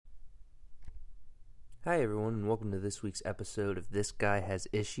Hi everyone, and welcome to this week's episode of This Guy Has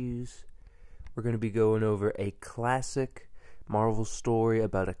Issues. We're going to be going over a classic Marvel story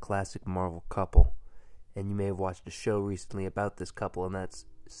about a classic Marvel couple. And you may have watched a show recently about this couple, and that's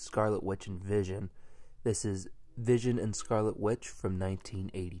Scarlet Witch and Vision. This is Vision and Scarlet Witch from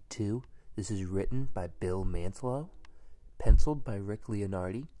 1982. This is written by Bill Mantlo, penciled by Rick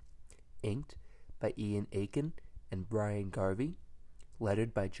Leonardi, inked by Ian Aiken and Brian Garvey,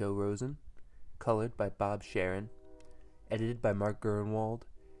 lettered by Joe Rosen, colored by Bob Sharon, edited by Mark Gruenwald,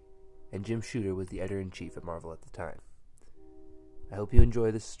 and Jim Shooter was the editor-in-chief at Marvel at the time. I hope you enjoy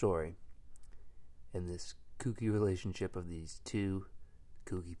this story and this kooky relationship of these two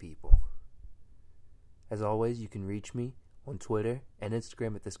kooky people. As always, you can reach me on Twitter and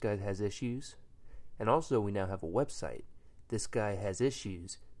Instagram at This Guy Has Issues, and also we now have a website,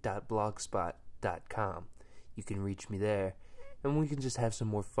 thisguyhasissues.blogspot.com. You can reach me there, and we can just have some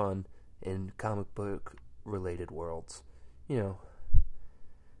more fun in comic book related worlds. You know,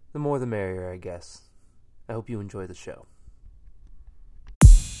 the more the merrier, I guess. I hope you enjoy the show.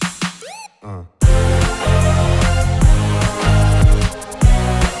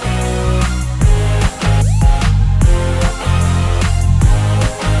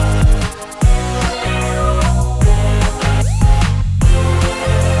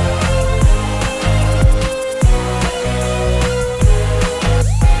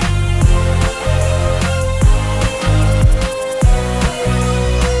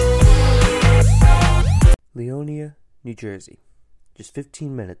 Leonia, New Jersey, just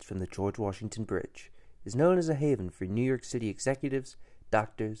 15 minutes from the George Washington Bridge, is known as a haven for New York City executives,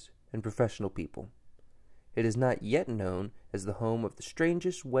 doctors, and professional people. It is not yet known as the home of the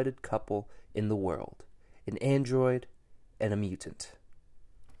strangest wedded couple in the world, an android and a mutant.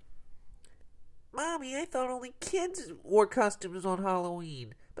 Mommy, I thought only kids wore costumes on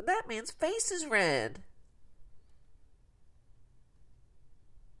Halloween, but that man's face is red.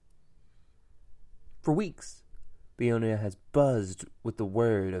 For weeks, Leonia has buzzed with the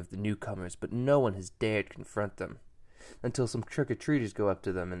word of the newcomers, but no one has dared confront them, until some trick-or-treaters go up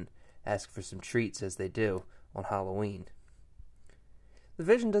to them and ask for some treats as they do on Halloween. The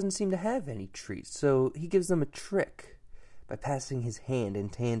Vision doesn't seem to have any treats, so he gives them a trick by passing his hand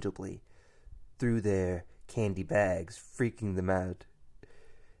intangibly through their candy bags, freaking them out.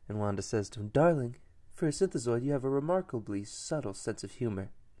 And Wanda says to him, "Darling, for a synthezoid you have a remarkably subtle sense of humor."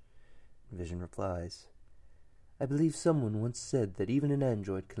 Vision replies, "I believe someone once said that even an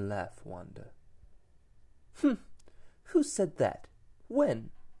android can laugh, Wanda." Who said that?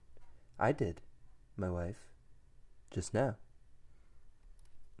 When? "I did, my wife. Just now."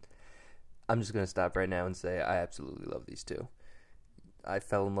 I'm just going to stop right now and say I absolutely love these two. I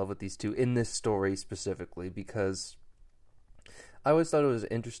fell in love with these two in this story specifically because I always thought it was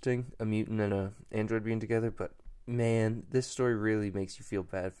interesting, a mutant and an android being together, but man, this story really makes you feel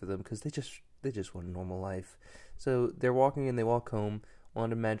bad for them because they just want a normal life. So they're walking and they walk home.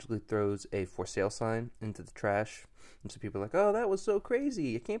 Wanda magically throws a for sale sign into the trash, and so people are like, "Oh, that was so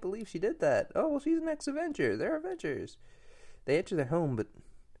crazy! I can't believe she did that. Oh, well, she's an ex-Avenger. They're Avengers." They enter their home, but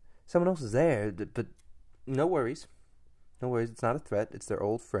someone else is there. But no worries, It's not a threat. It's their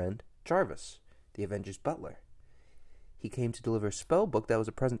old friend Jarvis, the Avengers butler. He came to deliver a spell book that was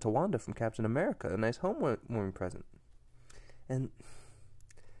a present to Wanda from Captain America, a nice homewarming present. And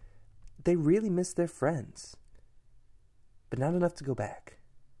they really miss their friends, but not enough to go back.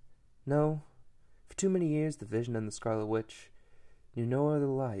 No, for too many years, the Vision and the Scarlet Witch knew no other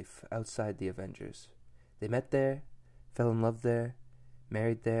life outside the Avengers. They met there, fell in love there,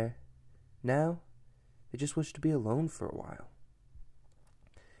 married there. Now, they just wish to be alone for a while.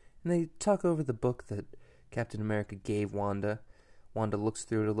 And they talk over the book that Captain America gave Wanda. Wanda looks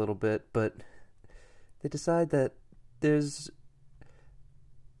through it a little bit, but they decide that there's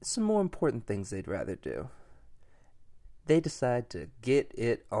some more important things they'd rather do. They decide to get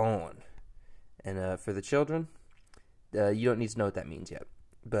it on. And for the children, you don't need to know what that means yet.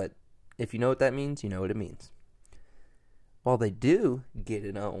 But if you know what that means, you know what it means. While they do get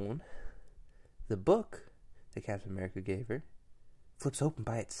it on, the book that Captain America gave her flips open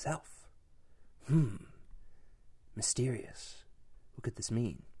by itself. Mysterious. What could this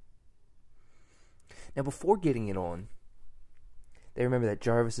mean? Now, before getting it on, they remember that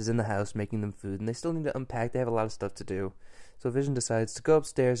Jarvis is in the house making them food, and they still need to unpack. They have a lot of stuff to do. So Vision decides to go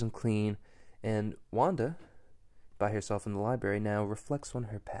upstairs and clean, and Wanda, by herself in the library now, reflects on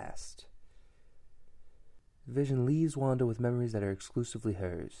her past. Vision leaves Wanda with memories that are exclusively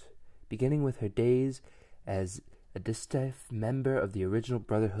hers, beginning with her days as a distaff member of the original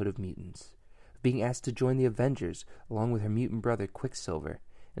Brotherhood of Mutants, being asked to join the Avengers along with her mutant brother Quicksilver,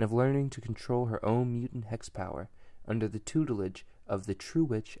 and of learning to control her own mutant hex power under the tutelage of the true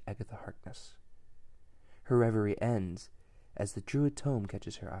witch Agatha Harkness. Her reverie ends as the Druid tome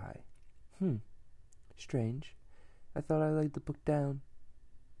catches her eye. Strange. I thought I laid the book down.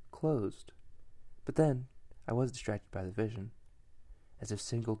 Closed. But then I was distracted by the vision. As if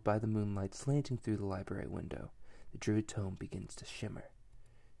singled by the moonlight slanting through the library window, the Druid tome begins to shimmer,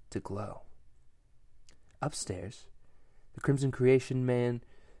 to glow. Upstairs, the Crimson Creation men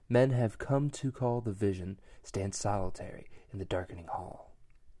have come to call the Vision stands solitary in the darkening hall,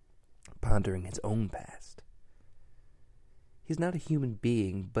 pondering his own past. He is not a human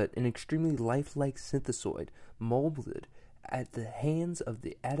being, but an extremely lifelike synthesoid molded at the hands of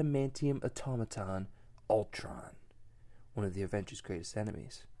the adamantium automaton Ultron, one of the Avengers' greatest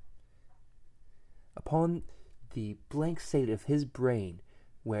enemies. Upon the blank slate of his brain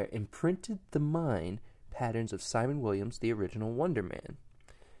were imprinted the mind patterns of Simon Williams, the original Wonder Man.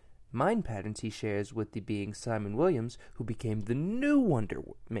 Mind patterns he shares with the being Simon Williams, who became the new Wonder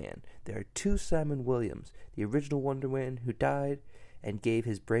Man. There are two Simon Williams, the original Wonder Man who died and gave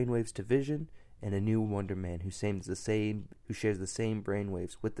his brainwaves to Vision, and a new Wonder Man who shares the same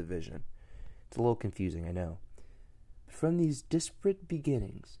brainwaves with the Vision. It's a little confusing, I know. But from these disparate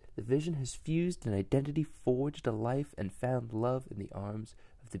beginnings, the Vision has fused an identity, forged a life, and found love in the arms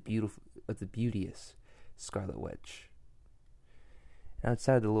of the beauteous Scarlet Witch.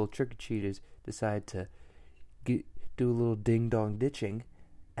 Outside, the little trick-or-treaters decide to do a little ding-dong ditching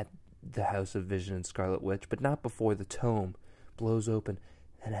at the house of Vision and Scarlet Witch, but not before the tome blows open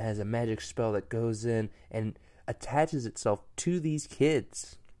and has a magic spell that goes in and attaches itself to these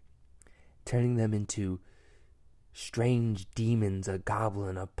kids, turning them into strange demons, a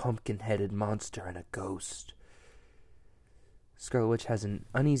goblin, a pumpkin-headed monster, and a ghost. Scarlet Witch has an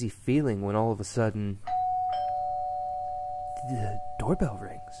uneasy feeling when all of a sudden the doorbell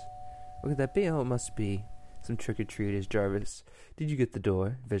rings. What could that be? Oh, it must be some trick-or-treaters. Jarvis, did you get the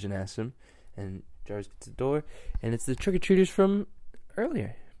door? Vision asks him. And Jarvis gets the door, and it's the trick-or-treaters from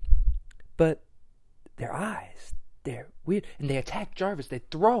earlier. But their eyes, they're weird. And they attack Jarvis. They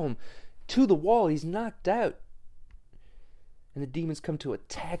throw him to the wall. He's knocked out. And the demons come to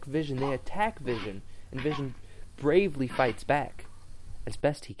attack Vision. They attack Vision. And Vision bravely fights back as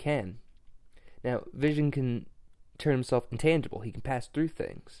best he can. Now, Vision can turn himself intangible. He can pass through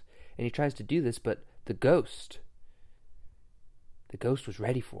things. And he tries to do this, but the ghost was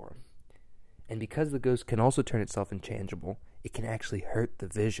ready for him. And because the ghost can also turn itself intangible, it can actually hurt the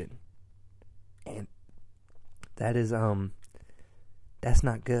Vision. And that is, that's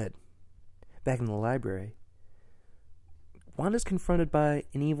not good. Back in the library, Wanda's confronted by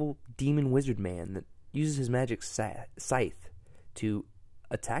an evil demon wizard man that uses his magic scythe to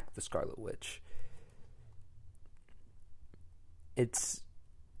attack the Scarlet Witch.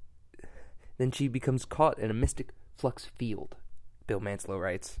 Then she becomes caught in a mystic flux field, Bill Manslow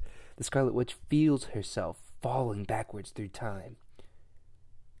writes. The Scarlet Witch feels herself falling backwards through time.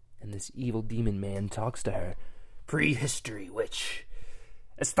 And this evil demon man talks to her. Prehistory witch.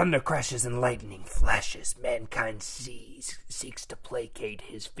 As thunder crashes and lightning flashes, mankind seeks to placate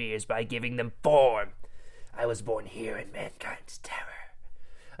his fears by giving them form. I was born here in mankind's terror.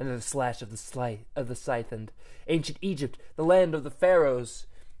 Another slash of the scythe, and ancient Egypt, the land of the pharaohs.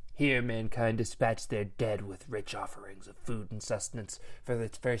 Here mankind dispatched their dead with rich offerings of food and sustenance. For the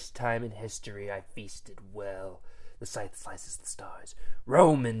first time in history I feasted well. The scythe slices the stars.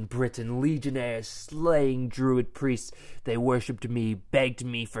 Roman, Britain, legionnaires, slaying druid priests. They worshipped me, begged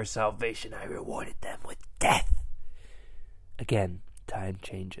me for salvation. I rewarded them with death. Again, time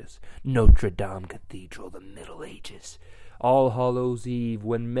changes. Notre Dame Cathedral, the Middle Ages. All Hallows Eve,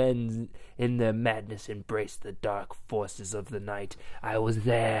 when men in their madness embraced the dark forces of the night. I was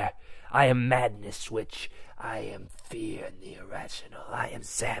there. I am madness, witch. I am fear and the irrational. I am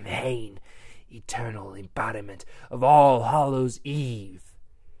Sam Hain, eternal embodiment of All Hallows Eve.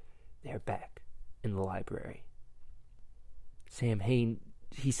 They're back in the library. Sam Hain,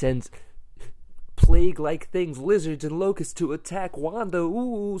 he sends plague-like things, lizards and locusts, to attack Wanda.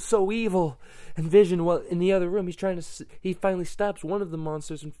 Ooh, so evil. And Vision, well, in the other room, he finally stops one of the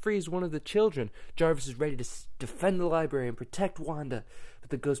monsters and frees one of the children. Jarvis is ready to defend the library and protect Wanda, but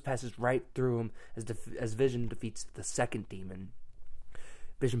the ghost passes right through him as Vision defeats the second demon.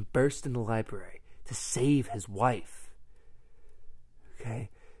 Vision bursts in the library to save his wife. Okay?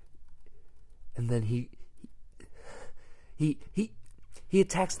 And then he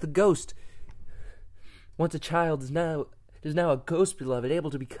attacks the ghost. Once a child is now a ghost beloved,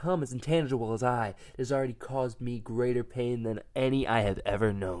 able to become as intangible as I. It has already caused me greater pain than any I have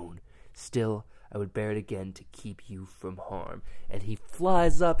ever known. Still, I would bear it again to keep you from harm. And he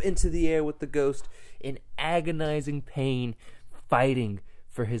flies up into the air with the ghost in agonizing pain, fighting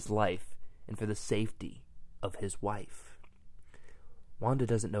for his life and for the safety of his wife. Wanda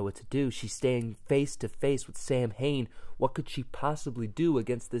doesn't know what to do. She's staying face to face with Sam Hain. What could she possibly do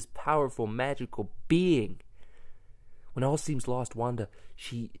against this powerful, magical being? When all seems lost, Wanda,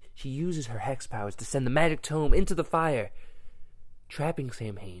 she uses her hex powers to send the magic tome into the fire, trapping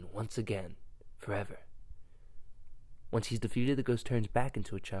Sam Hain once again, forever. Once he's defeated, the ghost turns back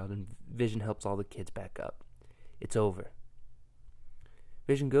into a child, and Vision helps all the kids back up. It's over.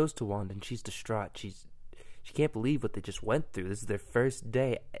 Vision goes to Wanda, and she's distraught. She can't believe what they just went through. This is their first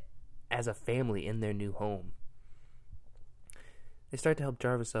day as a family in their new home. They start to help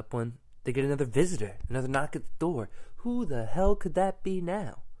Jarvis up when they get another visitor, another knock at the door. Who the hell could that be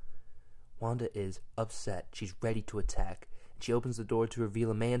now? Wanda is upset. She's ready to attack. And she opens the door to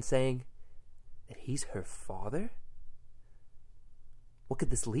reveal a man saying that he's her father? What could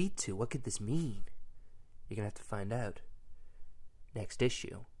this lead to? What could this mean? You're going to have to find out. Next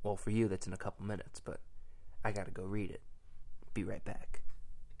issue. Well, for you, that's in a couple minutes, but I gotta go read it. Be right back.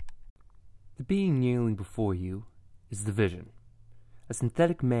 The being kneeling before you is the Vision, a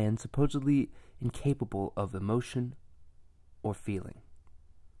synthetic man supposedly incapable of emotion or feeling.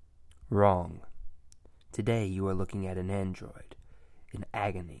 Wrong. Today you are looking at an android in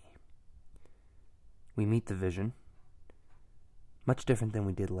agony. We meet the Vision, much different than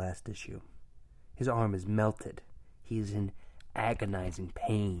we did last issue. His arm is melted. He is in agonizing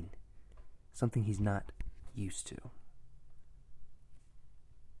pain, something he's not used to.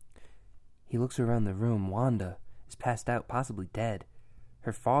 He looks around the room. Wanda is passed out, possibly dead.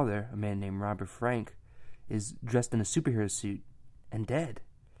 Her father, a man named Robert Frank, is dressed in a superhero suit and dead.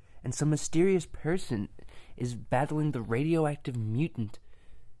 And some mysterious person is battling the radioactive mutant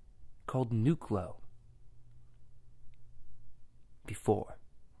called Nuclo. Before.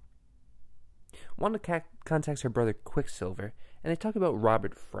 Wanda contacts her brother Quicksilver, and they talk about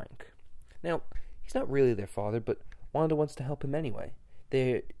Robert Frank. Now, he's not really their father, but Wanda wants to help him anyway.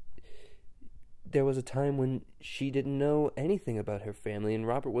 There was a time when she didn't know anything about her family, and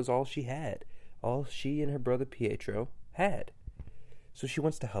Robert was all she had. All she and her brother Pietro had. So she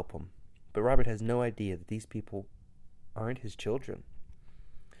wants to help him. But Robert has no idea that these people aren't his children.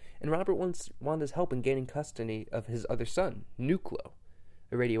 And Robert wants Wanda's help in gaining custody of his other son, Nuclo,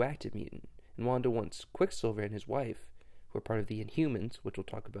 a radioactive mutant. And Wanda wants Quicksilver and his wife, who are part of the Inhumans, which we'll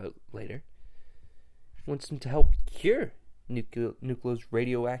talk about later, wants him to help cure Nuclo's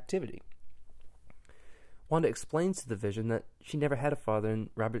radioactivity. Wanda explains to the Vision that she never had a father, and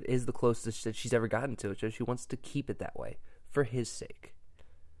Robert is the closest that she's ever gotten to it, so she wants to keep it that way, for his sake.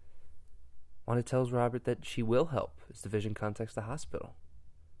 Wanda tells Robert that she will help as the Vision contacts the hospital.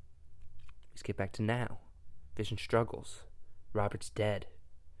 We skip back to now. Vision struggles. Robert's dead.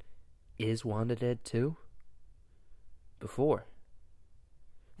 Is Wanda dead too? Before.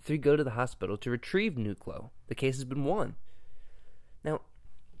 The three go to the hospital to retrieve Nuclo. The case has been won. Now,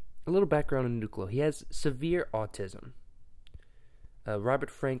 a little background on Nuclo. He has severe autism. Robert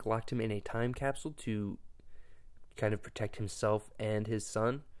Frank locked him in a time capsule to kind of protect himself and his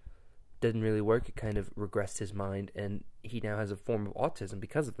son. Didn't really work. It kind of regressed his mind, and he now has a form of autism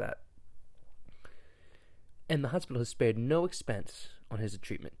because of that. And the hospital has spared no expense on his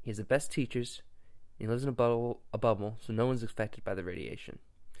treatment. He has the best teachers. He lives in a bubble, so no one's affected by the radiation.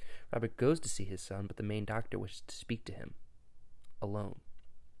 Robert goes to see his son, but the main doctor wishes to speak to him alone.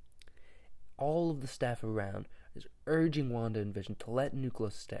 All of the staff around is urging Wanda and Vision to let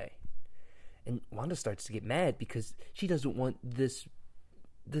Nuclo stay. And Wanda starts to get mad because she doesn't want this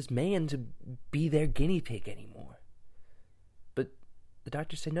man to be their guinea pig anymore. But the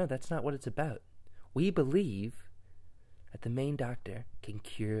doctors say, no, that's not what it's about. We believe that the main doctor can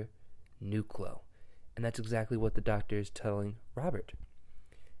cure Nuclo. And that's exactly what the doctor is telling Robert.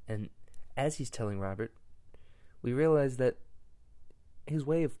 And as he's telling Robert, we realize that his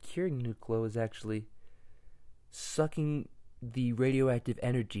way of curing Nuclo is actually sucking the radioactive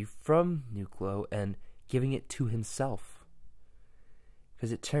energy from Nuclo and giving it to himself.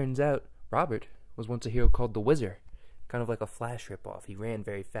 Because it turns out Robert was once a hero called the Wizard, kind of like a Flash ripoff. He ran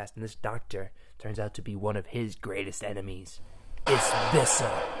very fast, and this doctor turns out to be one of his greatest enemies.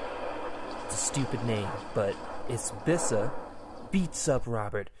 Isbissa. It's a stupid name, but Isbissa beats up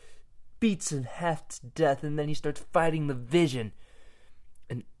Robert, beats him half to death, and then he starts fighting the Vision.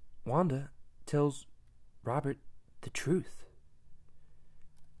 And Wanda tells Robert the truth.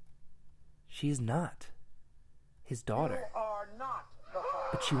 She is not his daughter. You are not the father.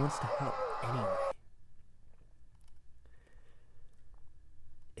 But she wants to help anyway.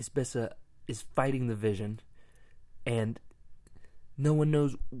 Isbissa is fighting the Vision, and no one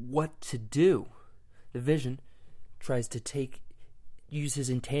knows what to do. The Vision tries to use his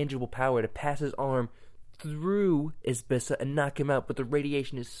intangible power to pass his arm through Isbissa and knock him out, but the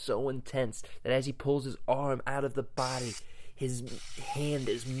radiation is so intense that as he pulls his arm out of the body, his hand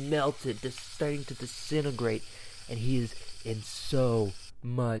is melted, starting to disintegrate, and he is in so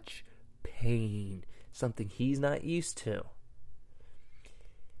much pain, something he's not used to.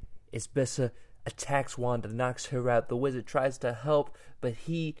 Isbissa attacks Wanda, knocks her out. The wizard tries to help, but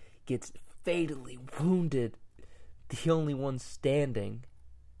he gets fatally wounded. The only one standing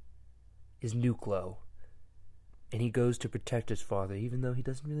is Nuclo, and he goes to protect his father, even though he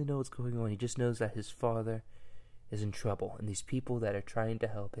doesn't really know what's going on. He just knows that his father is in trouble, and these people that are trying to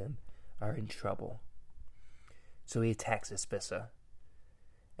help him are in trouble. So he attacks Isbissa,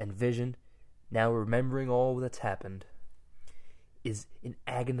 and Vision, now remembering all that's happened, is in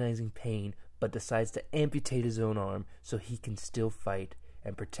agonizing pain, but decides to amputate his own arm so he can still fight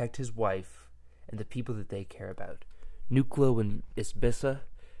and protect his wife and the people that they care about. Nuclo and Isbissa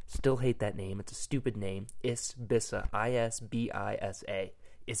still hate that name. It's a stupid name. Isbissa. I-S-B-I-S-A.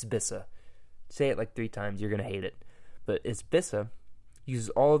 Isbissa. Say it like 3 times, you're going to hate it. But Isbissa uses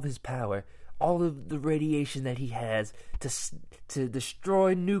all of his power, all of the radiation that he has, to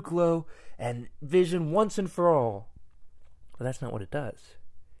destroy Nuclo and Vision once and for all. But that's not what it does.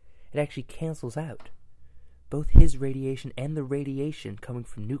 It actually cancels out both his radiation and the radiation coming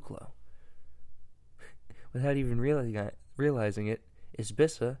from Nuclo. Without even realizing it,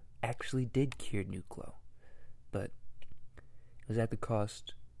 Isbissa actually did cure Nuclo. But it was at the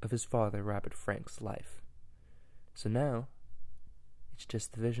cost of his father, Robert Frank's life. So now, it's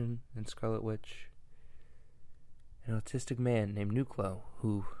just the Vision and Scarlet Witch, an autistic man named Nuclo,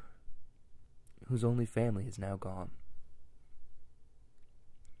 whose only family is now gone.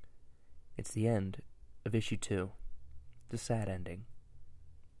 It's the end of issue 2. It's a sad ending.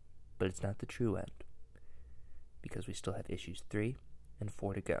 But it's not the true end, because we still have issues 3 and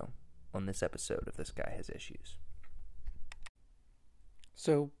 4 to go on this episode of This Guy Has Issues.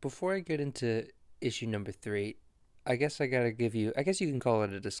 So, before I get into issue number 3, I guess you can call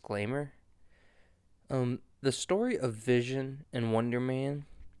it a disclaimer. The story of Vision and Wonder Man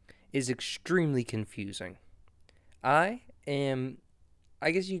is extremely confusing. I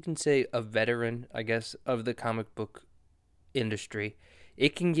guess you can say a veteran, of the comic book industry.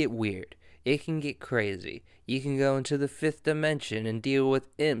 It can get weird. It can get crazy. You can go into the 5th dimension and deal with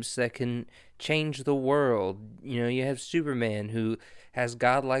imps that can change the world. You have Superman, who has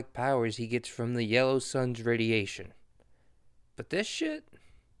godlike powers he gets from the yellow sun's radiation. But this shit,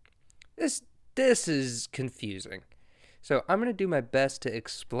 this is confusing. So I'm going to do my best to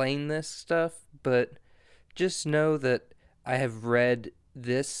explain this stuff, but just know that I have read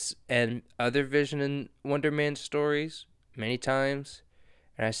this and other Vision and Wonder Man stories many times,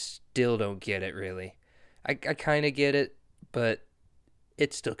 and I still don't get it, really. I kind of get it, but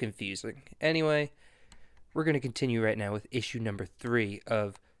it's still confusing. Anyway, we're going to continue right now with issue number 3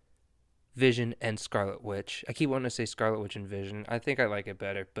 of Vision and Scarlet Witch. I keep wanting to say Scarlet Witch and Vision. I think I like it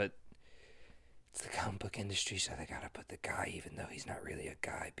better, but it's the comic book industry, so they gotta put the guy, even though he's not really a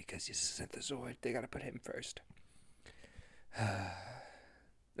guy because he's a synthezoid. They gotta put him first.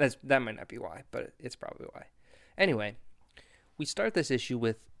 That might not be why, but it's probably why. Anyway, we start this issue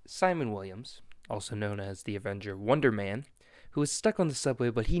with Simon Williams, also known as the Avenger Wonder Man, who is stuck on the subway,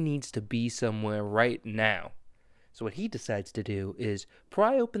 but he needs to be somewhere right now. So what he decides to do is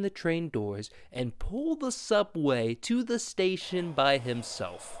pry open the train doors and pull the subway to the station by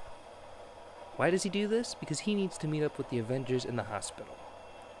himself. Why does he do this? Because he needs to meet up with the Avengers in the hospital.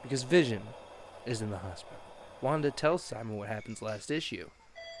 Because Vision is in the hospital. Wanda tells Simon what happens last issue.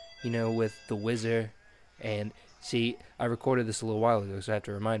 With the Wizard, and see, I recorded this a little while ago, so I have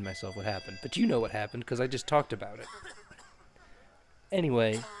to remind myself what happened. But you know what happened, because I just talked about it.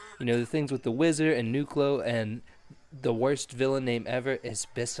 Anyway, the things with the Wizard and Nuclo and the worst villain name ever,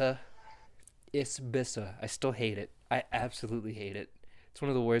 Isbissa. Isbissa. I still hate it. I absolutely hate it. It's one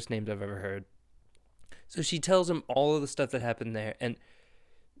of the worst names I've ever heard. So she tells him all of the stuff that happened there, and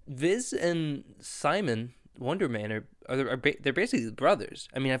Viz and Simon, Wonder Man, they're basically brothers.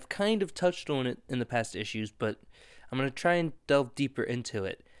 I mean, I've kind of touched on it in the past issues, but I'm going to try and delve deeper into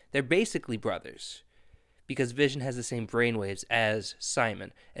it. They're basically brothers, because Vision has the same brainwaves as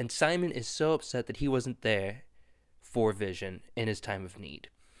Simon, and Simon is so upset that he wasn't there for Vision in his time of need.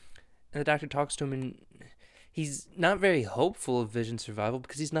 And the doctor talks to him, and he's not very hopeful of Vision's survival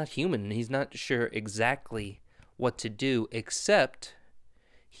because he's not human, and he's not sure exactly what to do, except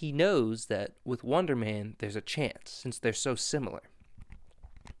he knows that with Wonder Man, there's a chance, since they're so similar.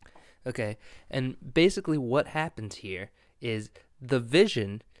 Okay, and basically what happens here is the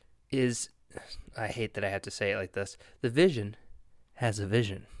vision is, I hate that I have to say it like this, the vision has a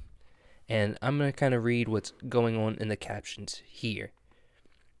vision. And I'm going to kind of read what's going on in the captions here.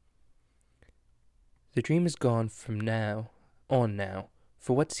 The dream is gone from now on now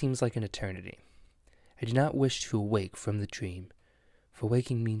for what seems like an eternity. I do not wish to awake from the dream, for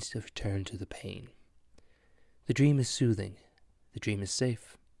waking means to return to the pain. The dream is soothing, the dream is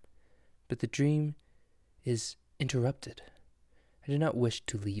safe, but the dream is interrupted. I do not wish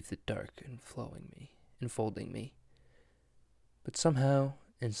to leave the dark enfolding me. But somehow,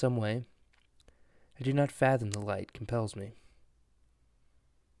 in some way, I do not fathom the light compels me.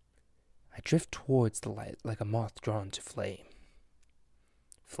 I drift towards the light like a moth drawn to flame.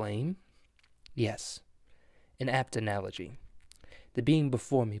 Flame? Yes, an apt analogy. The being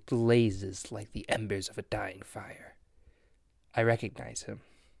before me blazes like the embers of a dying fire. I recognize him.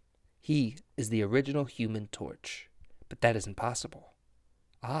 He is the original Human Torch, but that is impossible.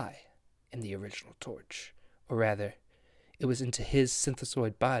 I am the original Torch, or rather, it was into his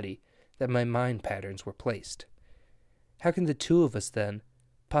synthesoid body that my mind patterns were placed. How can the two of us, then,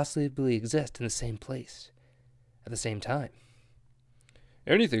 possibly exist in the same place, at the same time?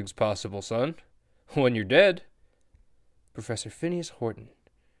 Anything's possible, son. When you're dead. Professor Phineas Horton,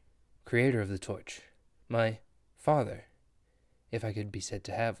 creator of the torch, my father, if I could be said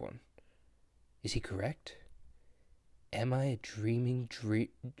to have one. Is he correct? Am I a dream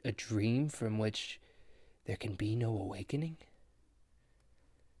from which there can be no awakening?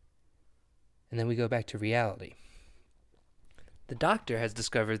 And then we go back to reality. The Doctor has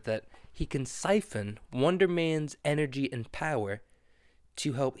discovered that he can siphon Wonder Man's energy and power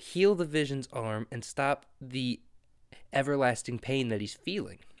to help heal the Vision's arm and stop the everlasting pain that he's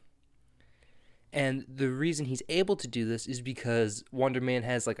feeling. And the reason he's able to do this is because Wonder Man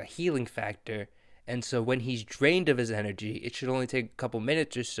has like a healing factor, and so when he's drained of his energy, it should only take a couple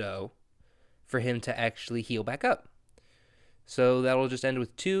minutes or so for him to actually heal back up. So that'll just end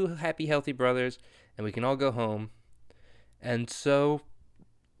with 2 happy, healthy brothers, and we can all go home. And so,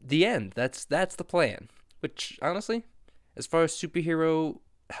 the end. That's the plan. Which, honestly, as far as superhero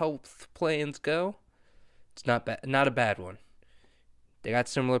health plans go, it's not a bad one. They got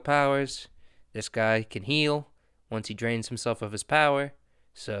similar powers. This guy can heal once he drains himself of his power.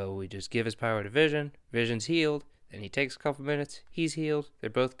 So we just give his power to Vision. Vision's healed. Then he takes a couple minutes. He's healed. They're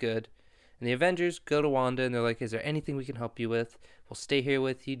both good. And the Avengers go to Wanda and they're like, is there anything we can help you with? We'll stay here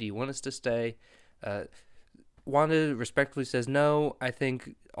with you. Do you want us to stay? Wanda respectfully says, no, I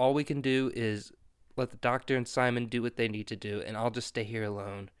think all we can do is let the Doctor and Simon do what they need to do, and I'll just stay here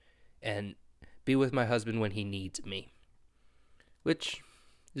alone and be with my husband when he needs me. Which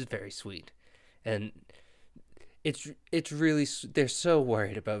is very sweet. And it's really, they're so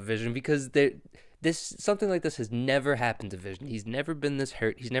worried about Vision because something like this has never happened to Vision. He's never been this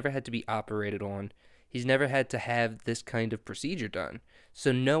hurt. He's never had to be operated on. He's never had to have this kind of procedure done.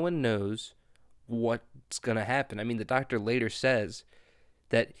 So no one knows what's going to happen. I mean, the Doctor later says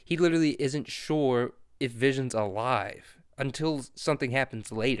that he literally isn't sure if Vision's alive until something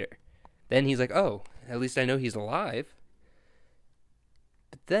happens later. Then he's like, oh, at least I know he's alive.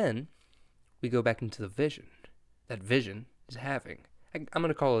 But then we go back into the vision that Vision is having. I'm going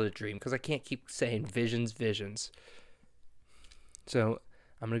to call it a dream because I can't keep saying visions. So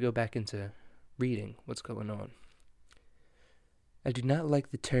I'm going to go back into reading what's going on. I do not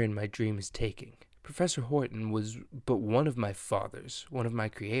like the turn my dream is taking. Professor Horton was but one of my fathers, one of my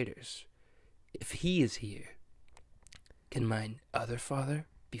creators. If he is here, can mine other father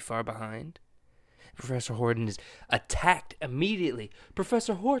be far behind? Professor Horton is attacked immediately.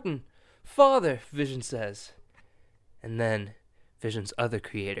 Professor Horton, father, Vision says. And then Vision's other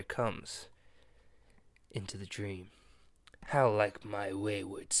creator comes into the dream. How like my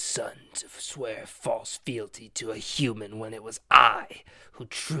wayward son to swear false fealty to a human when it was I who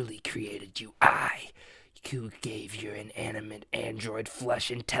truly created you, I who gave your inanimate android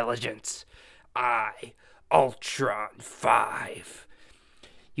flesh intelligence, I, Ultron 5.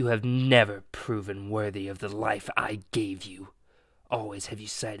 You have never proven worthy of the life I gave you. Always have you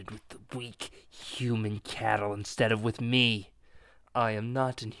sided with the weak human cattle instead of with me. I am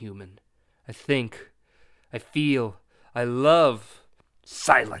not inhuman. I think, I feel, I love.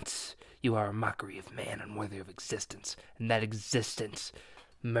 Silence! You are a mockery of man unworthy of existence, and that existence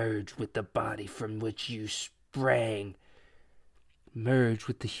merged with the body from which you sprang. Merge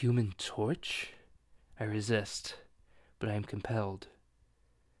with the Human Torch? I resist, but I am compelled.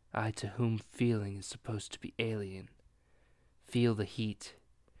 I to whom feeling is supposed to be alien. Feel the heat,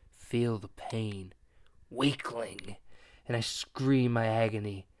 feel the pain. Weakling! And I scream my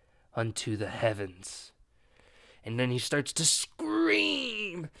agony. unto the heavens. And then he starts to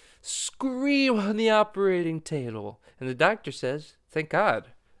scream on the operating table. And the doctor says, thank God,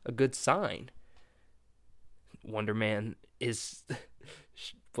 a good sign. Wonder Man is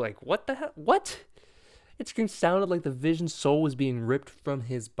like, what the hell? What? It sounded like the Vision's soul was being ripped from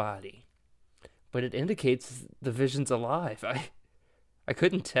his body. But it indicates the Vision's alive. I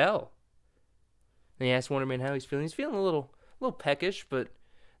couldn't tell. And he asked Wonder Man how he's feeling. He's feeling a little peckish, but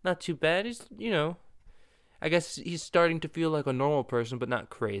not too bad. He's, I guess he's starting to feel like a normal person, but not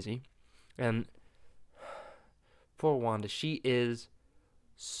crazy. And poor Wanda, she is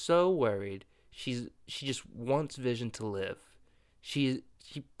so worried. She just wants Vision to live. She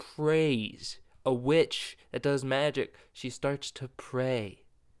prays. A witch that does magic. She starts to pray,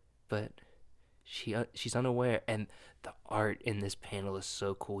 but she's unaware. And the art in this panel is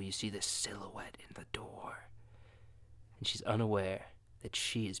so cool. You see the silhouette in the door, and she's unaware that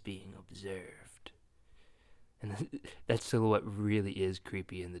she is being observed. And that silhouette really is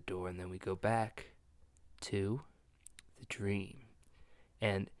creepy in the door. And then we go back to the dream.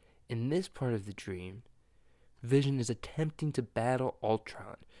 And in this part of the dream, Vision is attempting to battle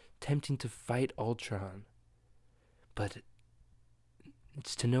Ultron, attempting to fight Ultron. But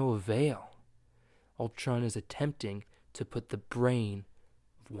it's to no avail. Ultron is attempting to put the brain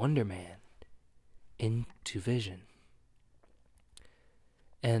of Wonder Man into Vision.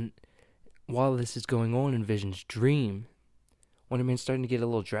 And while this is going on in Vision's dream, Wonder Man's starting to get a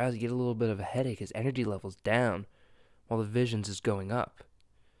little drowsy, get a little bit of a headache. His energy level's down while the Vision's is going up.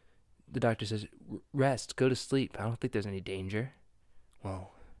 The doctor says, rest, go to sleep. I don't think there's any danger.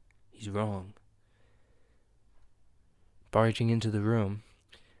 Well, he's wrong. Barging into the room,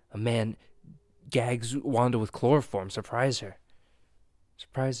 a man gags Wanda with chloroform, surprises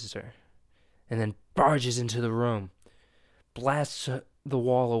her, and then barges into the room, blasts the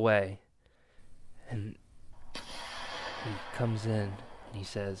wall away, and he comes in and he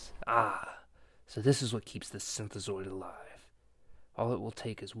says, so this is what keeps the synthezoid alive. All it will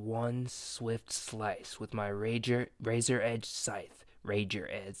take is one swift slice with my razor-edged scythe,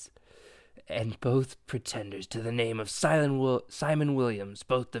 and both pretenders to the name of Simon Williams,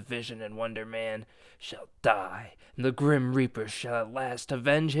 both the Vision and Wonder Man, shall die, and the Grim Reaper shall at last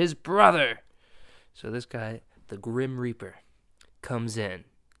avenge his brother. So this guy, the Grim Reaper, comes in.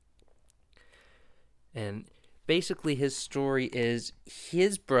 And basically his story is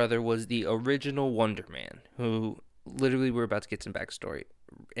his brother was the original Wonder Man, who literally we're about to get some backstory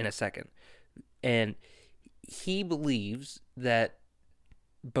in a second. And he believes that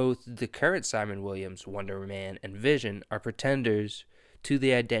both the current Simon Williams, Wonder Man, and Vision are pretenders to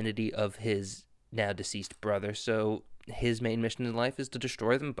the identity of his now deceased brother. So his main mission in life is to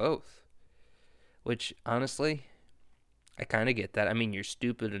destroy them both. Which, honestly, I kind of get that. I mean, you're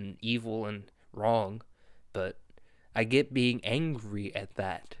stupid and evil and wrong, but I get being angry at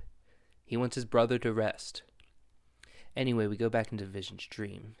that. He wants his brother to rest. Anyway, we go back into Vision's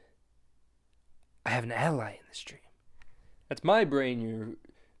dream. I have an ally in this dream. That's my brain, you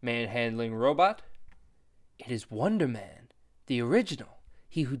manhandling robot. It is Wonder Man, the original,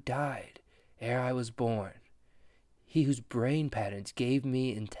 he who died ere I was born, he whose brain patterns gave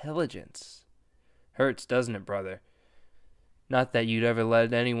me intelligence. Hurts, doesn't it, brother? Not that you'd ever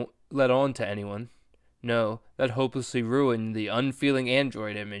let on to anyone. No, that hopelessly ruined the unfeeling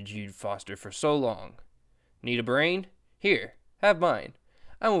android image you'd fostered for so long. Need a brain? Here, have mine.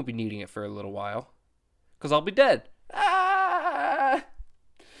 I won't be needing it for a little while, 'cause I'll be dead.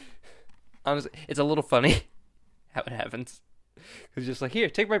 Honestly, it's a little funny how it happens. It's just like, here,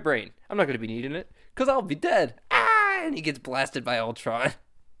 take my brain. I'm not going to be needing it, 'cause I'll be dead. And he gets blasted by Ultron.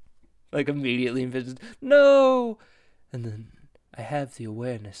 Like, immediately envisions, no! And then I have the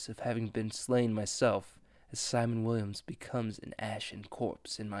awareness of having been slain myself as Simon Williams becomes an ashen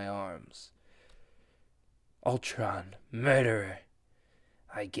corpse in my arms. Ultron, murderer.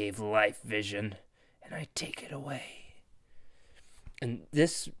 I gave life, Vision, and I take it away. And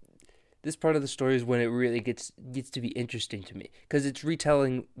this part of the story is when it really gets to be interesting to me, because it's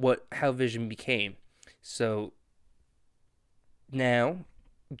retelling how Vision became. So now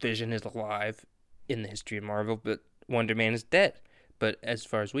Vision is alive in the history of Marvel, but Wonder Man is dead. But as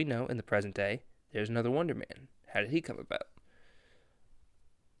far as we know, in the present day, there's another Wonder Man. How did he come about?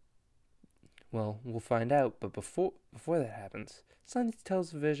 Well, we'll find out, but before that happens, Sunny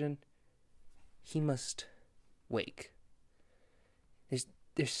tells Vision he must wake.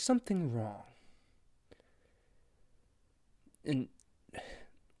 There's something wrong. And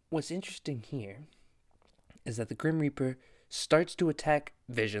what's interesting here is that the Grim Reaper starts to attack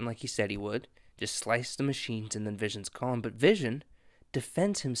Vision like he said he would, just slice the machines and then Vision's calm, but Vision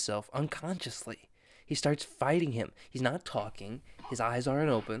defends himself unconsciously. He starts fighting him. He's not talking. His eyes aren't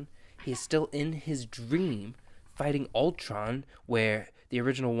open. He is still in his dream fighting Ultron, where the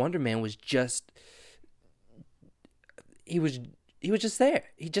original Wonder Man was just... He was just there.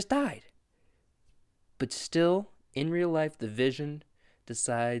 He just died. But still, in real life, the Vision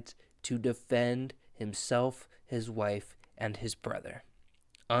decides to defend himself, his wife, and his brother.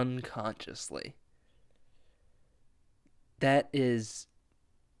 Unconsciously. That's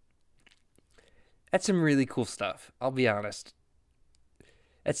some really cool stuff, I'll be honest.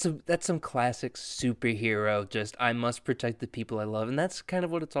 That's some classic superhero, just I must protect the people I love, and that's kind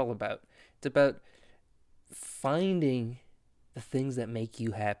of what it's all about. It's about finding the things that make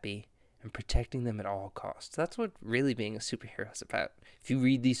you happy and protecting them at all costs. That's what really being a superhero is about. If you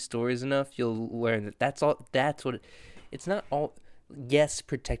read these stories enough, you'll learn that that's what it's not all. Yes,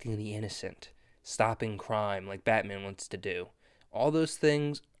 protecting the innocent, stopping crime like Batman wants to do. All those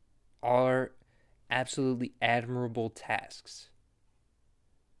things are absolutely admirable tasks.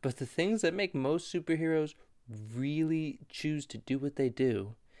 But the things that make most superheroes really choose to do what they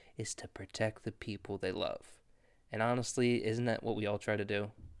do is to protect the people they love. And honestly, isn't that what we all try to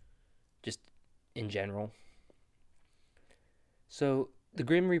do? Just in general. So the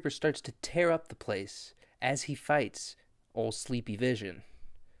Grim Reaper starts to tear up the place as he fights old Sleepy Vision.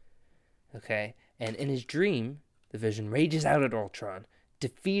 Okay? And in his dream, the Vision rages out at Ultron,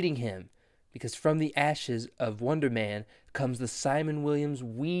 defeating him, because from the ashes of Wonder Man comes the Simon Williams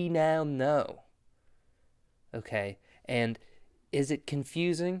we now know. Okay? And is it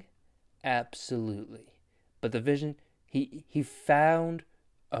confusing? Absolutely. But the Vision, he found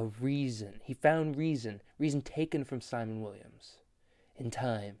a reason. He found reason taken from Simon Williams. In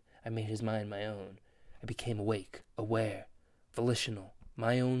time, I made his mind my own. I became awake, aware, volitional,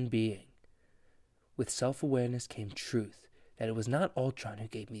 my own being. With self-awareness came truth, that it was not Ultron who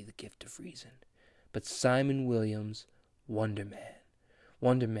gave me the gift of reason, but Simon Williams, Wonder Man.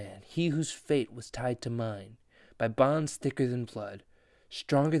 Wonder Man, he whose fate was tied to mine, by bonds thicker than blood,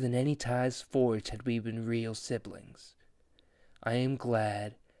 stronger than any ties forged had we been real siblings. I am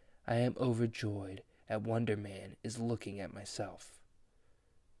glad, I am overjoyed at Wonder Man is looking at myself.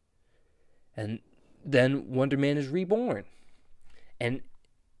 And then Wonder Man is reborn. And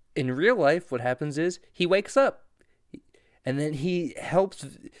in real life, what happens is he wakes up. And then he helps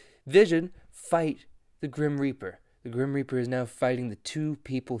Vision fight the Grim Reaper. The Grim Reaper is now fighting the two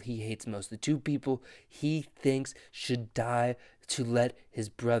people he hates most. The two people he thinks should die to let his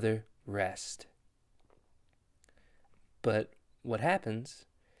brother rest. But what happens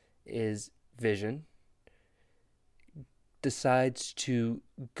is Vision decides to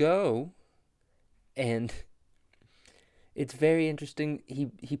go, and it's very interesting.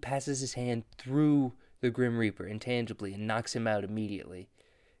 He passes his hand through the Grim Reaper intangibly and knocks him out immediately.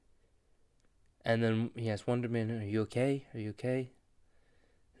 And then he asks Wonder Man, "Are you okay? Are you okay?"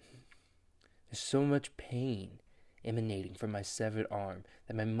 There's so much pain emanating from my severed arm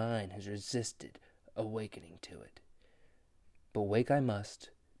that my mind has resisted awakening to it. But wake I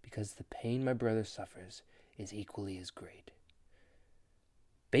must, because the pain my brother suffers is equally as great.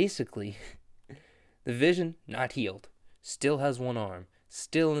 Basically, the Vision, not healed, still has one arm,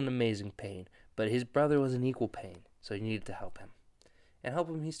 still in amazing pain, but his brother was in equal pain, so he needed to help him. And help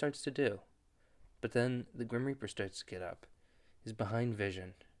him he starts to do. But then the Grim Reaper starts to get up. He's behind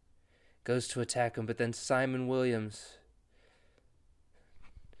Vision. Goes to attack him, but then Simon Williams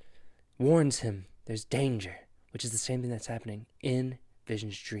warns him there's danger, which is the same thing that's happening in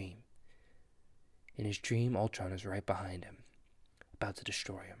Vision's dream. In his dream, Ultron is right behind him, about to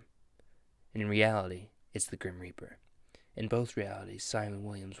destroy him. And in reality, it's the Grim Reaper. In both realities, Simon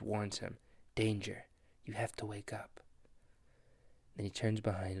Williams warns him, danger, you have to wake up. Then he turns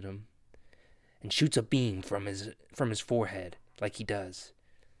behind him and shoots a beam from his forehead, like he does,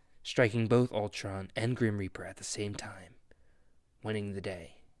 striking both Ultron and Grim Reaper at the same time, winning the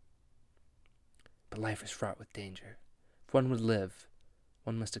day. But life is fraught with danger. If one would live,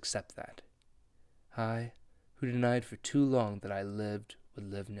 one must accept that. I, who denied for too long that I lived,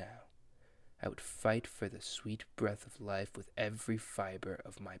 would live now. I would fight for the sweet breath of life with every fiber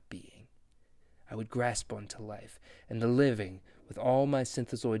of my being. I would grasp onto life and the living with all my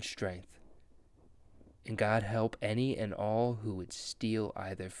synthesoid strength. And God help any and all who would steal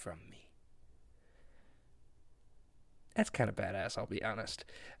either from me. That's kind of badass, I'll be honest.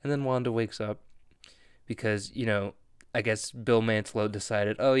 And then Wanda wakes up because, I guess Bill Mantlo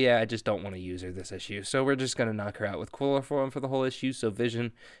decided, oh yeah, I just don't want to use her this issue, so we're just going to knock her out with chloroform for the whole issue so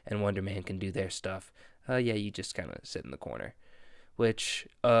Vision and Wonder Man can do their stuff. Yeah, you just kind of sit in the corner. Which,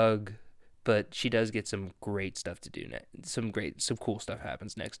 but she does get some great stuff to do next. Some cool stuff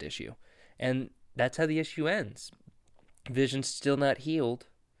happens next issue. And that's how the issue ends. Vision's still not healed.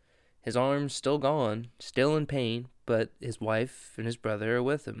 His arm's still gone, still in pain, but his wife and his brother are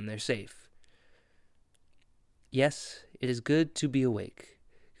with him and they're safe. Yes, it is good to be awake,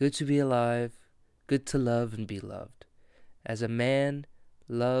 good to be alive, good to love and be loved, as a man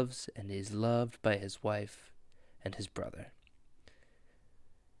loves and is loved by his wife and his brother.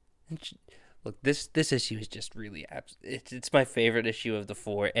 And look, this issue is just really it's my favorite issue of the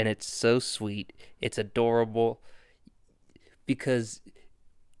 4, and it's so sweet. It's adorable because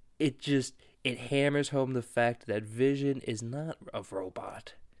it hammers home the fact that Vision is not a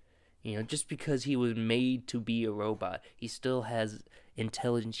robot. You know, just because he was made to be a robot, he still has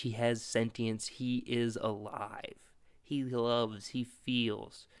intelligence, he has sentience, he is alive. He loves, he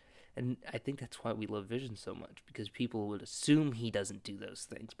feels. And I think that's why we love Vision so much, because people would assume he doesn't do those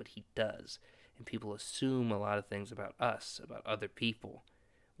things, but he does. And people assume a lot of things about us, about other people,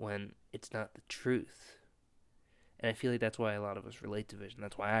 when it's not the truth. And I feel like that's why a lot of us relate to Vision.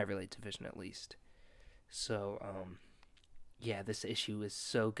 That's why I relate to Vision, at least. So, yeah, this issue is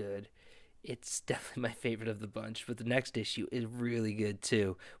so good. It's definitely my favorite of the bunch, but the next issue is really good,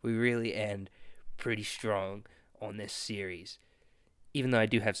 too. We really end pretty strong on this series, even though I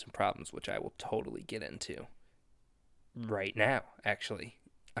do have some problems, which I will totally get into right now, actually.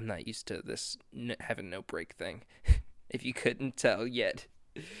 I'm not used to this having no break thing, if you couldn't tell yet.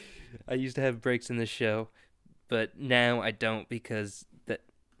 I used to have breaks in the show, but now I don't, because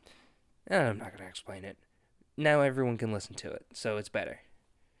I'm not going to explain it. Now everyone can listen to it, so it's better.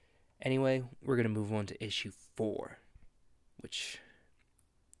 Anyway, we're going to move on to issue 4, which,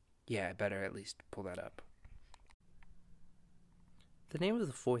 yeah, I better at least pull that up. The name of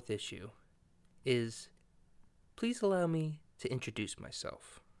the 4th issue is Please Allow Me to Introduce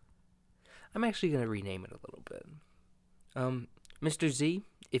Myself. I'm actually going to rename it a little bit. Mr. Z,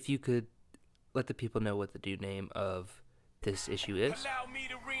 if you could let the people know what the due name of this issue is. Allow me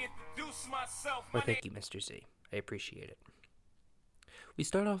to reintroduce myself. Or thank you, Mr. Z. I appreciate it. We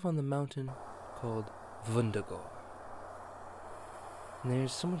start off on the mountain called Wundagore. And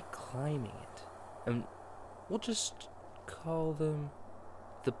there's someone climbing it. And we'll just call them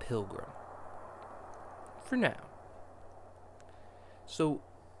the Pilgrim. For now. So,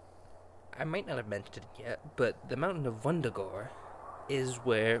 I might not have mentioned it yet, but the mountain of Wundagore is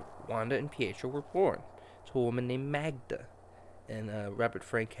where Wanda and Pietro were born. To a woman named Magda. And Robert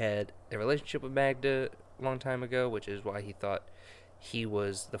Frank had a relationship with Magda a long time ago, which is why he thought he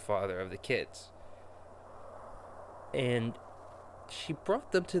was the father of the kids. And she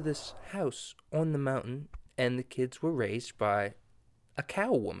brought them to this house on the mountain, and the kids were raised by a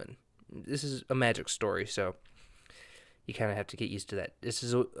cow woman. This is a magic story, so you kind of have to get used to that. This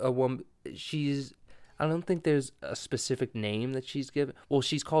is a woman, I don't think there's a specific name that she's given. Well,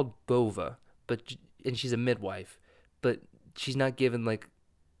 she's called Bova, and she's a midwife, but she's not given,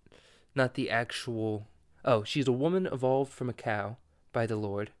 not the actual... Oh, she's a woman evolved from a cow by the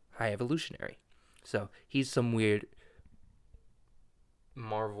Lord, High Evolutionary. So, he's some weird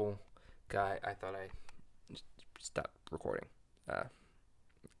Marvel guy. I thought I stopped recording.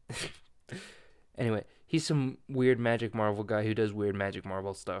 Anyway, he's some weird magic Marvel guy who does weird magic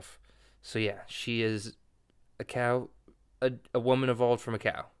Marvel stuff. So yeah, she is a cow, a woman evolved from a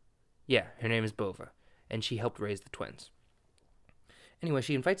cow. Yeah, her name is Bova, and she helped raise the twins. Anyway,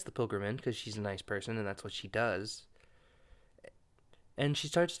 she invites the Pilgrim in because she's a nice person, and that's what she does. And she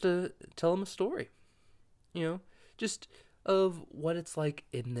starts to tell him a story, just of what it's like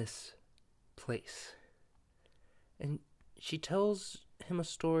in this place. And she tells him a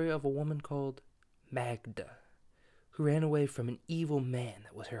story of a woman called Magda, who ran away from an evil man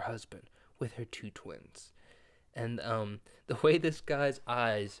that was her husband with her 2 twins. And the way this guy's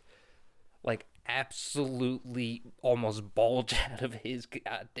eyes, absolutely almost bulge out of his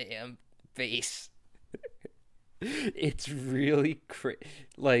goddamn face. It's really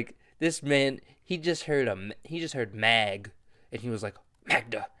this man, he just heard Mag, and he was like,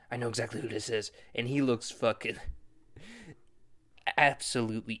 Magda, I know exactly who this is. And he looks fucking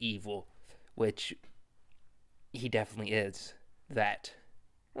absolutely evil, which he definitely is that.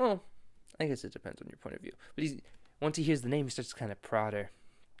 Well, I guess it depends on your point of view. But once he hears the name, he starts to kind of prod her.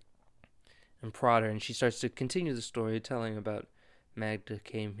 And she starts to continue the story, telling about Magda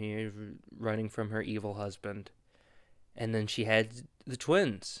came here running from her evil husband. And then she had the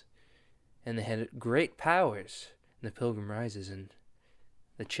twins. And they had great powers. And the Pilgrim rises, and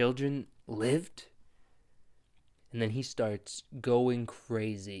the children lived. And then he starts going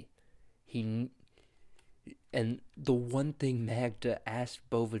crazy. And the one thing Magda asked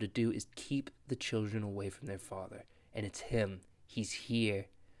Bova to do is keep the children away from their father. And it's him. He's here.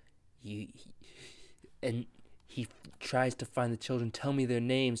 And he tries to find the children. Tell me their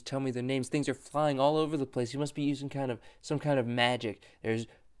names. Tell me their names. Things are flying all over the place. He must be using some kind of magic. There's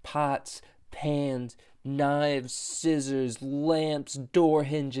pots, pans, knives, scissors, lamps, door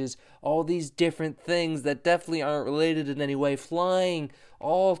hinges, all these different things that definitely aren't related in any way, flying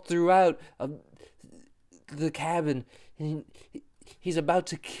all throughout the cabin. And he's about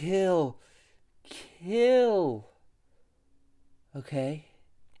to kill. Okay?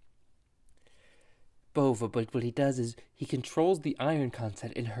 Bova, but what he does is he controls the iron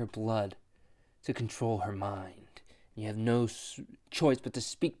content in her blood to control her mind. You have no choice but to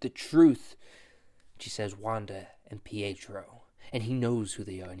speak the truth. She says Wanda and Pietro. And he knows who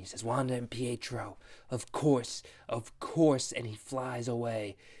they are. And he says, Wanda and Pietro. Of course. And he flies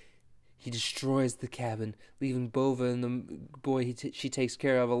away. He destroys the cabin, leaving Bova and the boy she takes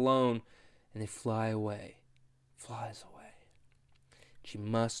care of alone. And they fly away. Flies away. She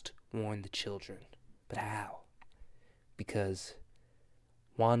must warn the children. But how? Because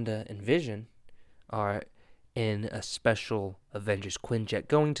Wanda and Vision are in a special Avengers Quinjet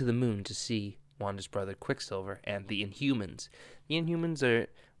going to the moon to see Wanda's brother Quicksilver and the Inhumans. The Inhumans are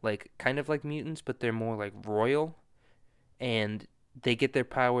kind of like mutants, but they're more like royal. And they get their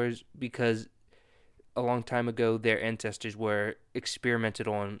powers because a long time ago their ancestors were experimented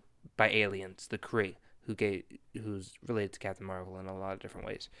on by aliens, the Kree, who's related to Captain Marvel in a lot of different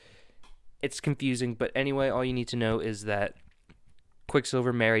ways. It's confusing, but anyway, all you need to know is that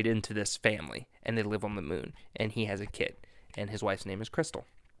Quicksilver married into this family, and they live on the moon, and he has a kid, and his wife's name is Crystal.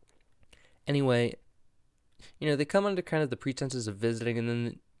 Anyway, they come under kind of the pretenses of visiting, and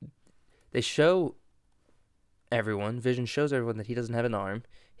then they show everyone, Vision shows everyone that he doesn't have an arm,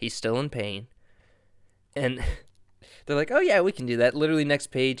 he's still in pain, and they're like, oh yeah, we can do that. Literally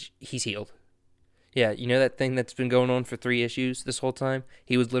next page, he's healed. Yeah, you know that thing that's been going on for 3 issues this whole time?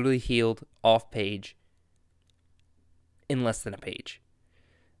 He was literally healed off page in less than a page.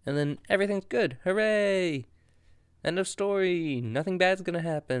 And then everything's good. Hooray! End of story. Nothing bad's gonna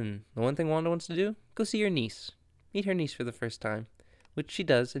happen. The one thing Wanda wants to do? Go see her niece. Meet her niece for the first time. Which she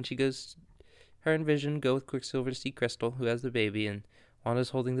does, and she goes... Her and Vision go with Quicksilver to see Crystal, who has the baby, and Wanda's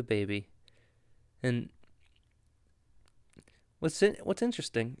holding the baby. And... What's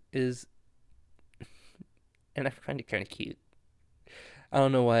interesting is... And I find it kind of cute. I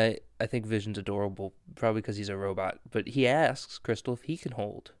don't know why I think Vision's adorable. Probably because he's a robot. But he asks Crystal if he can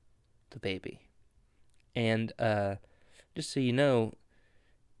hold the baby. And just so you know,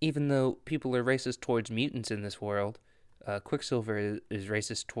 even though people are racist towards mutants in this world, Quicksilver is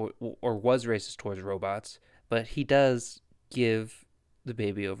racist was racist towards robots. But he does give the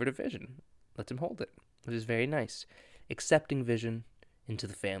baby over to Vision. Lets him hold it, which is very nice. Accepting Vision into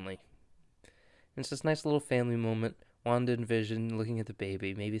the family. And it's this nice little family moment. Wanda and Vision looking at the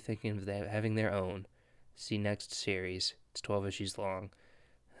baby, maybe thinking of having their own. See next series. It's 12 issues long.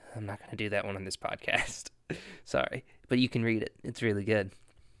 I'm not going to do that one on this podcast. Sorry. But you can read it. It's really good.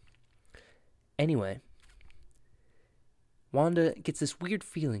 Anyway. Wanda gets this weird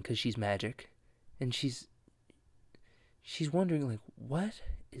feeling because she's magic. And she's wondering, what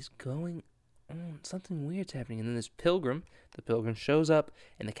is going on? Something weird's happening. And then the pilgrim shows up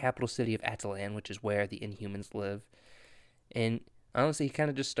in the capital city of Attilan, which is where the Inhumans live. And honestly, he kind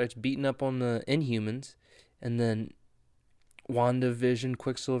of just starts beating up on the Inhumans. And then Wanda, Vision,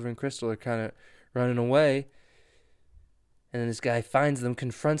 Quicksilver, and Crystal are kind of running away. And then this guy finds them,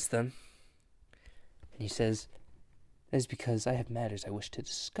 confronts them. And he says, that is because I have matters I wish to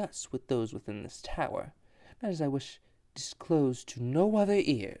discuss with those within this tower. Matters I wish disclosed to no other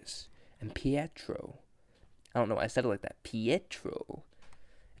ears. And Pietro... I don't know why I said it like that. Pietro.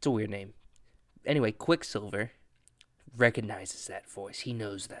 It's a weird name. Anyway, Quicksilver recognizes that voice. He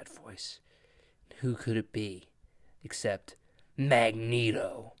knows that voice. Who could it be? Except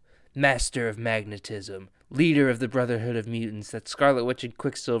Magneto. Master of magnetism. Leader of the Brotherhood of Mutants that Scarlet Witch and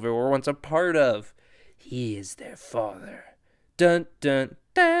Quicksilver were once a part of. He is their father. Dun, dun,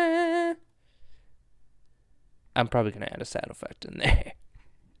 dun. I'm probably going to add a sound effect in there.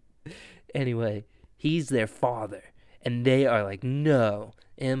 Anyway... He's their father. And they are like, no,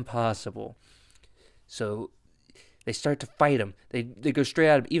 impossible. So they start to fight him. They go straight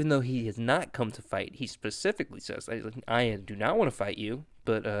at him, even though he has not come to fight. He specifically says, I do not want to fight you,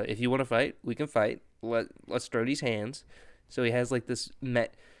 but if you want to fight, we can fight. Let's throw these hands. So he has this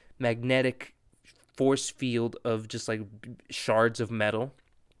magnetic force field of just shards of metal,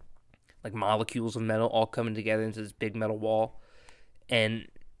 molecules of metal all coming together into this big metal wall. And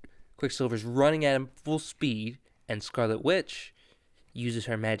Quicksilver's running at him full speed, and Scarlet Witch uses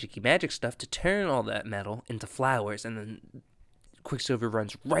her magic stuff to turn all that metal into flowers, and then Quicksilver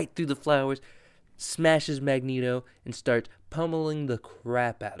runs right through the flowers, smashes Magneto, and starts pummeling the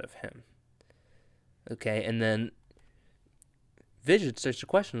crap out of him. Okay, and then Vision starts to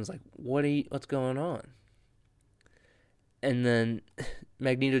question, is like, what's going on? And then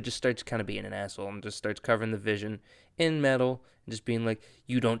Magneto just starts kind of being an asshole and just starts covering the Vision in metal and just being like,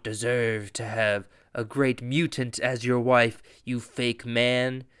 you don't deserve to have a great mutant as your wife, you fake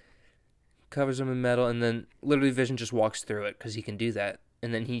man. Covers him in metal, and then literally Vision just walks through it because he can do that.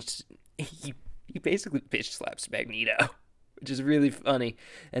 And then he basically bitch slaps Magneto, which is really funny.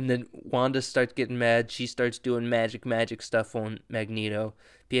 And then Wanda starts getting mad. She starts doing magic stuff on Magneto.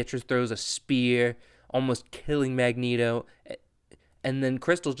 Pietro throws a spear, almost killing Magneto. And then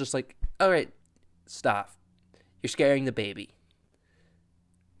Crystal's just like, all right, stop. You're scaring the baby.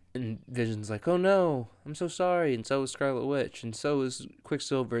 And Vision's like, oh no, I'm so sorry. And so is Scarlet Witch. And so is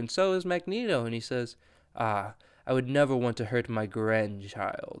Quicksilver. And so is Magneto. And he says, I would never want to hurt my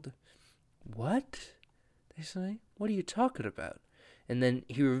grandchild. What? They say, what are you talking about? And then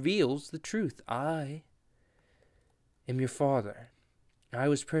he reveals the truth. I am your father. I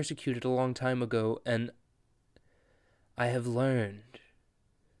was persecuted a long time ago, and I have learned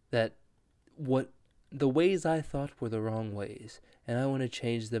that the ways I thought were the wrong ways, and I want to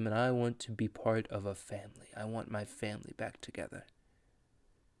change them, and I want to be part of a family. I want my family back together.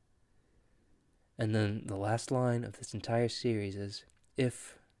 And then the last line of this entire series is,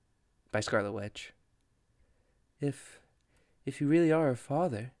 by Scarlet Witch, if you really are a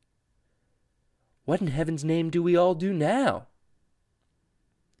father, what in heaven's name do we all do now?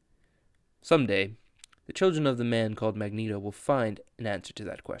 Someday, the children of the man called Magneto will find an answer to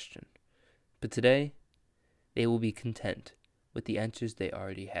that question. But today, they will be content with the answers they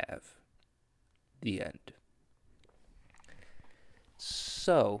already have. The end.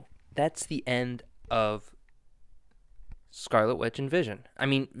 So, that's the end of Scarlet Witch and Vision. I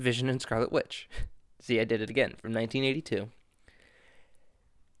mean, Vision and Scarlet Witch. See, I did it again, from 1982.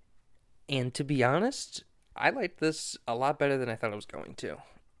 And to be honest, I liked this a lot better than I thought I was going to.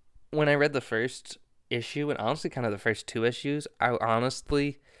 When I read the first issue, and honestly kind of the first two issues, I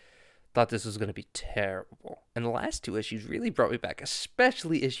honestly thought this was going to be terrible. And the last two issues really brought me back,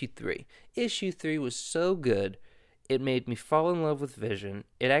 especially issue 3. Issue 3 was so good, it made me fall in love with Vision.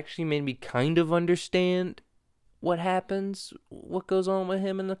 It actually made me kind of understand what happens, what goes on with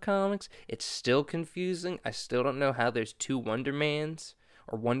him in the comics. It's still confusing. I still don't know how there's two Wonder Men,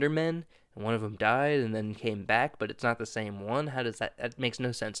 and one of them died and then came back, but it's not the same one. How does that makes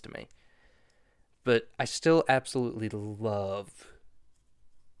no sense to me. But I still absolutely love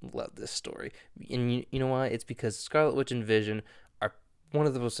this story. And you know why? It's because Scarlet Witch and Vision are one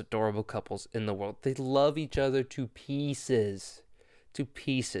of the most adorable couples in the world. They love each other to pieces.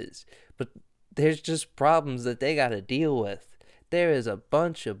 But there's just problems that they gotta deal with. There is a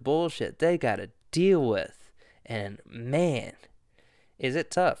bunch of bullshit they gotta deal with. And man, is it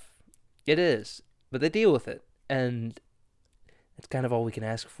tough. It is. But they deal with it. And it's kind of all we can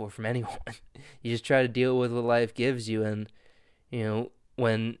ask for from anyone. You just try to deal with what life gives you. And,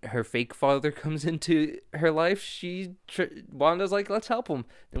 when her fake father comes into her life, Wanda's like, let's help him.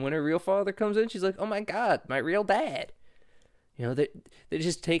 And when her real father comes in, she's like, oh my God, my real dad. They're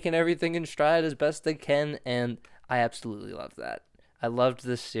just taking everything in stride as best they can, and I absolutely love that. I loved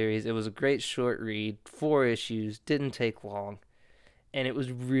this series. It was a great short read, 4 issues, didn't take long, and it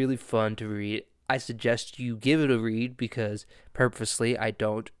was really fun to read. I suggest you give it a read because purposely I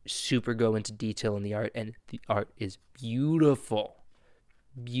don't super go into detail in the art, and the art is beautiful.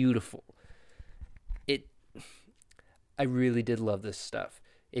 Beautiful. I really did love this stuff.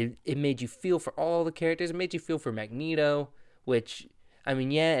 It made you feel for all the characters. It made you feel for Magneto, which, I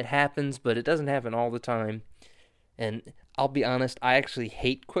mean, yeah, it happens, but it doesn't happen all the time. And I'll be honest, I actually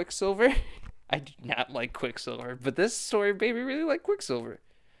hate Quicksilver. I do not like Quicksilver, but this story made me really like Quicksilver.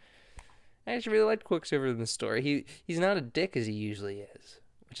 I actually really liked Quicksilver in this story. He's not a dick as he usually is,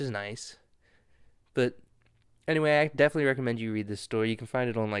 which is nice. But anyway, I definitely recommend you read this story. You can find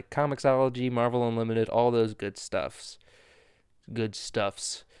it on like Comixology, Marvel Unlimited, all those good stuffs.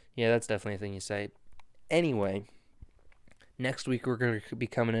 Yeah, that's definitely a thing you say. Anyway, next week we're going to be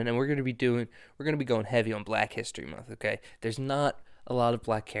coming in and we're going to be going heavy on Black History Month, okay? There's not a lot of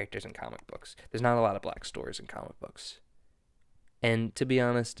black characters in comic books. There's not a lot of black stories in comic books. And to be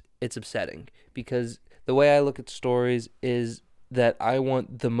honest, it's upsetting because the way I look at stories is that I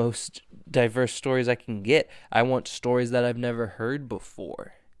want the most diverse stories I can get. I want stories that I've never heard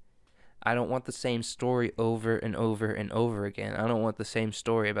before. I don't want the same story over and over and over again. I don't want the same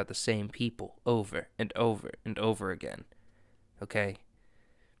story about the same people over and over and over again. Okay?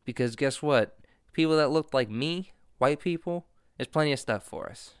 Because guess what? People that look like me, white people, there's plenty of stuff for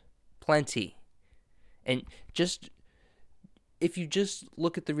us. Plenty. And if you just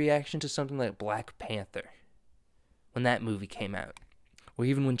look at the reaction to something like Black Panther, when that movie came out, or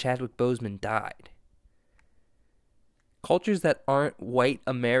even when Chadwick Boseman died, cultures that aren't white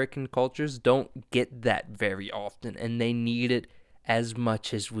American cultures don't get that very often, and they need it as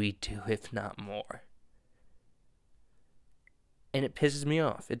much as we do, if not more. And it pisses me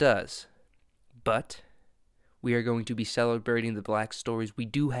off. It does. But we are going to be celebrating the black stories we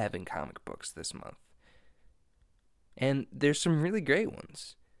do have in comic books this month. And there's some really great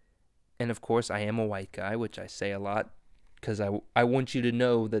ones. And of course, I am a white guy, which I say a lot, because I want you to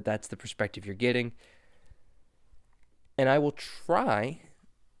know that that's the perspective you're getting. And I will try.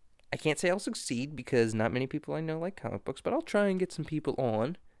 I can't say I'll succeed, because not many people I know like comic books, but I'll try and get some people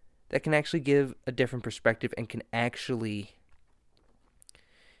on that can actually give a different perspective and can actually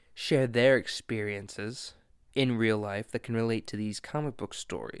share their experiences in real life that can relate to these comic book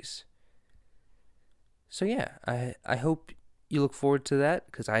stories. So yeah, I hope you look forward to that,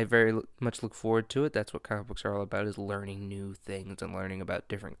 because I very much look forward to it. That's what comic books are all about, is learning new things and learning about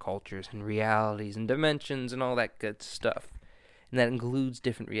different cultures and realities and dimensions and all that good stuff. And that includes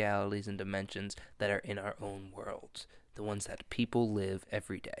different realities and dimensions that are in our own worlds, the ones that people live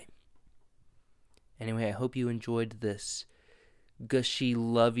every day. Anyway, I hope you enjoyed this gushy,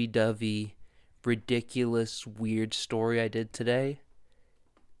 lovey-dovey, ridiculous, weird story I did today.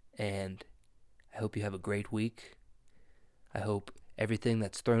 And I hope you have a great week. I hope everything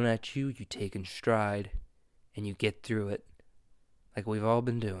that's thrown at you, you take in stride and you get through it like we've all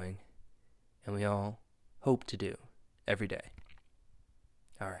been doing and we all hope to do every day.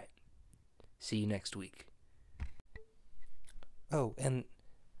 All right. See you next week. Oh, and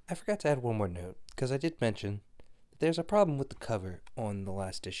I forgot to add one more note, because I did mention that there's a problem with the cover on the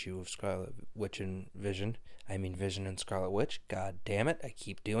last issue of Scarlet Witch and Vision. I mean Vision and Scarlet Witch. God damn it, I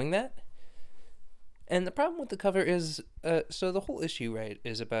keep doing that. And the problem with the cover is, so the whole issue, right,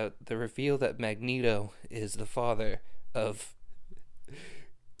 is about the reveal that Magneto is the father of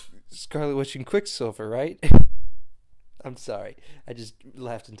Scarlet Witch and Quicksilver, right? I'm sorry, I just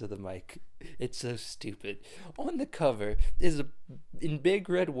laughed into the mic. It's so stupid. On the cover is, in big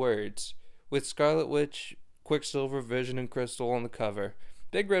red words, with Scarlet Witch, Quicksilver, Vision, and Crystal on the cover.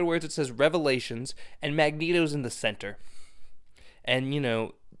 Big red words, it says Revelations, and Magneto's in the center. And, you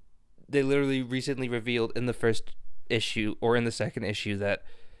know, they literally recently revealed in the first issue, or in the second issue, that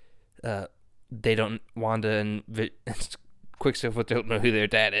Wanda and Quicksilver don't know who their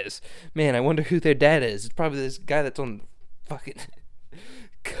dad is. Man, I wonder who their dad is. It's probably this guy that's on the fucking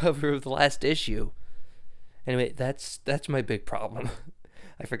cover of the last issue. Anyway, that's my big problem.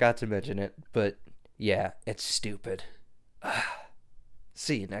 I forgot to mention it, but yeah, it's stupid.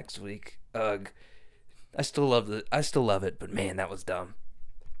 See you next week. Ugh. I still love it, but man, that was dumb.